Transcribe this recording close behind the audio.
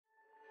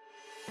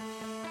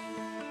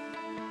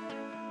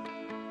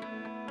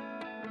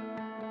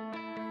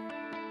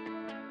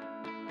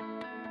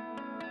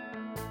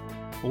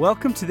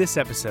Welcome to this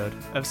episode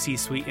of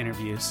C-Suite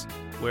Interviews,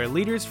 where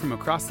leaders from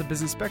across the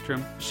business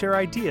spectrum share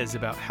ideas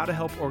about how to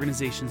help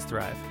organizations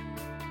thrive.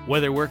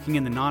 Whether working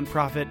in the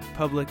nonprofit,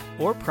 public,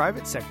 or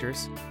private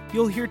sectors,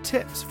 you'll hear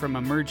tips from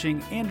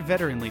emerging and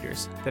veteran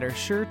leaders that are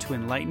sure to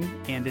enlighten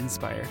and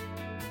inspire.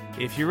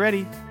 If you're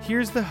ready,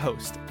 here's the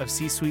host of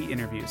C-Suite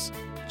Interviews,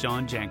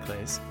 John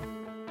Janclays.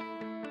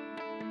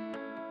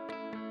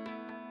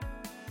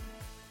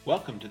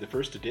 Welcome to the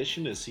first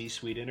edition of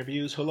C-Suite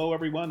Interviews. Hello,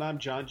 everyone. I'm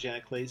John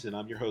Janclays, and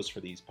I'm your host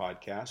for these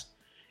podcasts.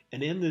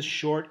 And in this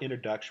short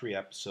introductory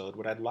episode,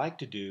 what I'd like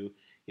to do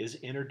is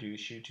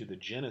introduce you to the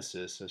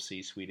genesis of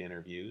C-Suite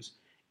Interviews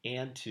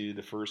and to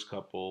the first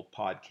couple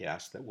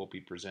podcasts that we'll be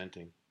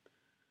presenting.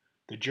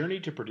 The journey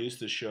to produce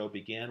this show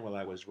began while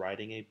I was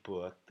writing a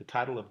book. The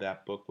title of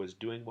that book was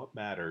Doing What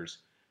Matters: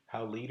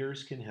 How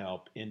Leaders Can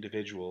Help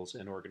Individuals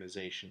and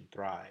Organizations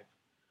Thrive.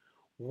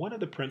 One of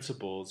the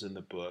principles in the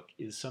book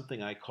is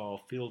something I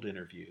call field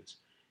interviews.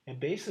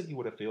 And basically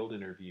what a field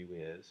interview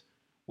is,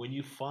 when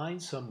you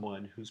find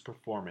someone whose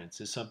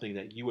performance is something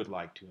that you would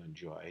like to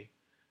enjoy,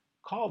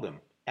 call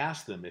them,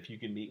 ask them if you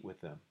can meet with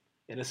them,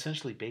 and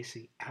essentially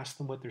basically ask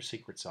them what their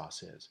secret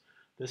sauce is.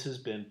 This has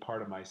been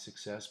part of my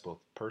success both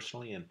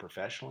personally and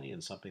professionally,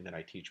 and something that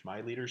I teach my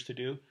leaders to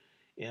do,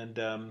 and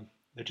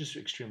they're just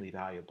extremely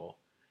valuable.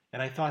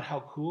 And I thought,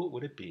 how cool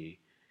would it be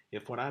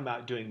if when I'm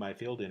out doing my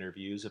field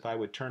interviews, if I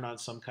would turn on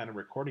some kind of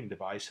recording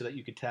device so that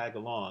you could tag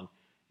along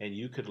and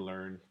you could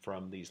learn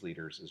from these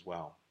leaders as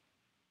well.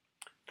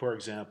 For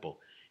example,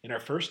 in our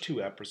first two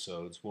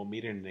episodes, we'll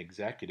meet an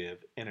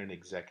executive and an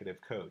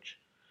executive coach.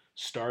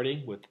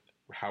 Starting with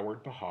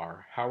Howard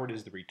Behar. Howard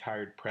is the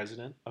retired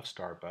president of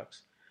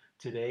Starbucks.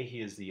 Today, he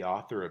is the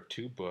author of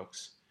 2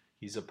 books.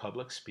 He's a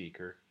public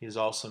speaker. He is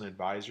also an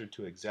advisor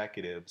to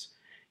executives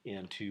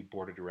and to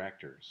board of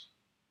directors.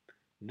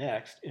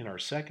 Next, in our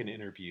second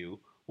interview,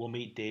 we'll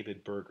meet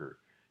David Berger.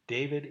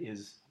 David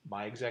is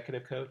my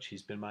executive coach.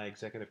 He's been my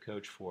executive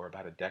coach for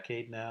about a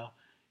decade now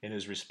and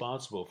is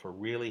responsible for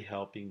really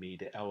helping me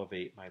to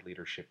elevate my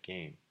leadership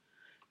game.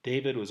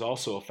 David was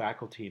also a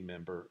faculty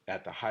member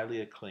at the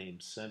highly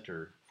acclaimed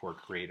Center for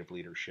Creative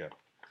Leadership.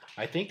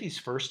 I think these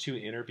first 2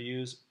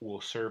 interviews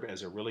will serve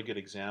as a really good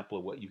example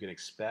of what you can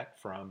expect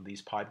from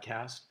these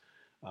podcasts.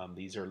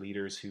 These are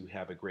leaders who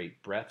have a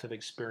great breadth of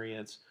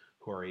experience,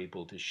 who are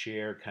able to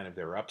share kind of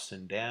their ups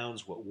and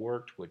downs, what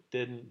worked, what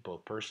didn't,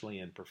 both personally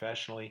and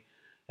professionally.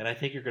 And I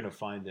think you're going to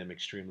find them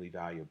extremely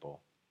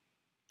valuable.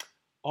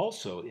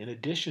 Also, in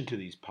addition to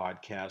these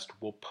podcasts,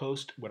 we'll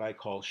post what I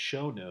call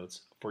show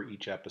notes for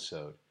each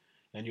episode.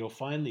 And you'll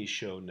find these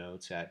show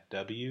notes at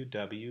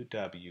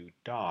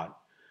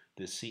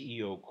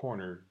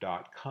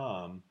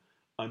www.theceocorner.com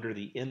under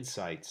the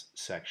Insights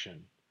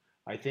section.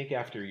 I think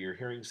after you're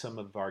hearing some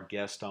of our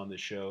guests on the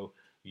show,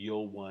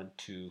 you'll want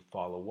to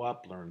follow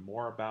up, learn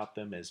more about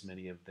them, as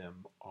many of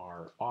them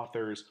are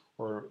authors,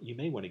 or you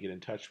may want to get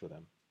in touch with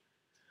them.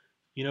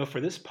 You know,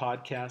 for this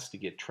podcast to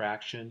get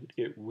traction,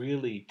 it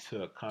really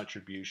took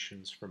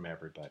contributions from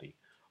everybody.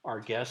 Our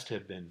guests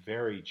have been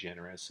very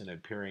generous in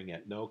appearing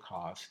at no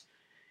cost.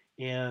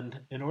 And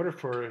in order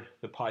for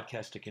the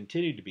podcast to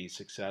continue to be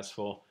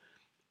successful,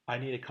 I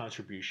need a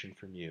contribution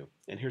from you.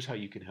 And here's how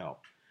you can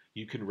help.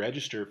 You can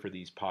register for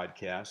these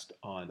podcasts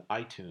on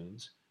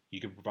iTunes. You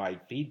can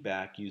provide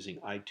feedback using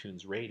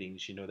iTunes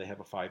ratings. You know they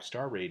have a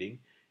 5-star rating,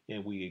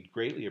 and we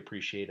greatly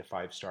appreciate a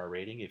 5-star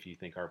rating if you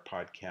think our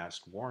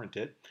podcast warrant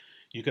it.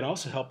 You can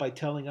also help by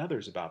telling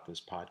others about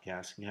this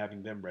podcast and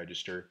having them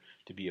register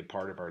to be a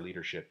part of our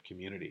leadership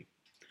community.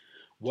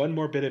 One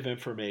more bit of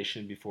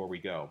information before we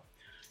go.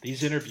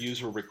 These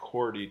interviews were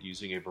recorded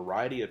using a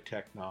variety of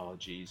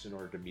technologies in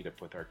order to meet up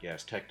with our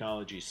guests.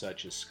 Technologies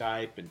such as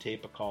Skype and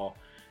Tape-a-Call,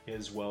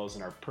 as well as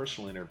in our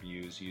personal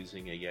interviews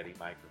using a Yeti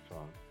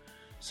microphone.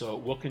 So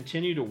we'll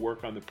continue to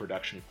work on the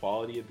production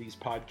quality of these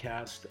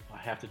podcasts. I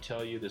have to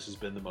tell you, this has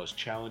been the most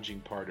challenging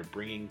part of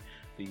bringing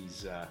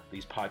these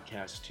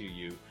podcasts to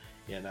you,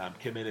 and I'm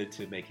committed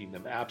to making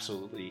them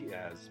absolutely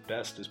as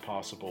best as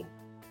possible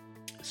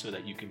so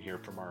that you can hear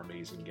from our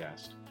amazing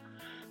guest.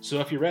 So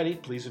if you're ready,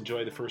 please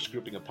enjoy the first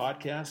grouping of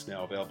podcasts,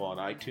 now available on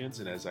iTunes,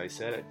 and as I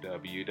said, at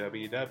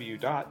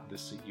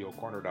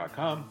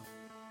www.theceocorner.com.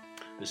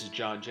 This is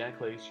John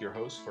Janclays, your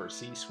host for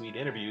C-Suite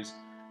Interviews,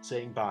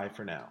 saying bye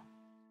for now.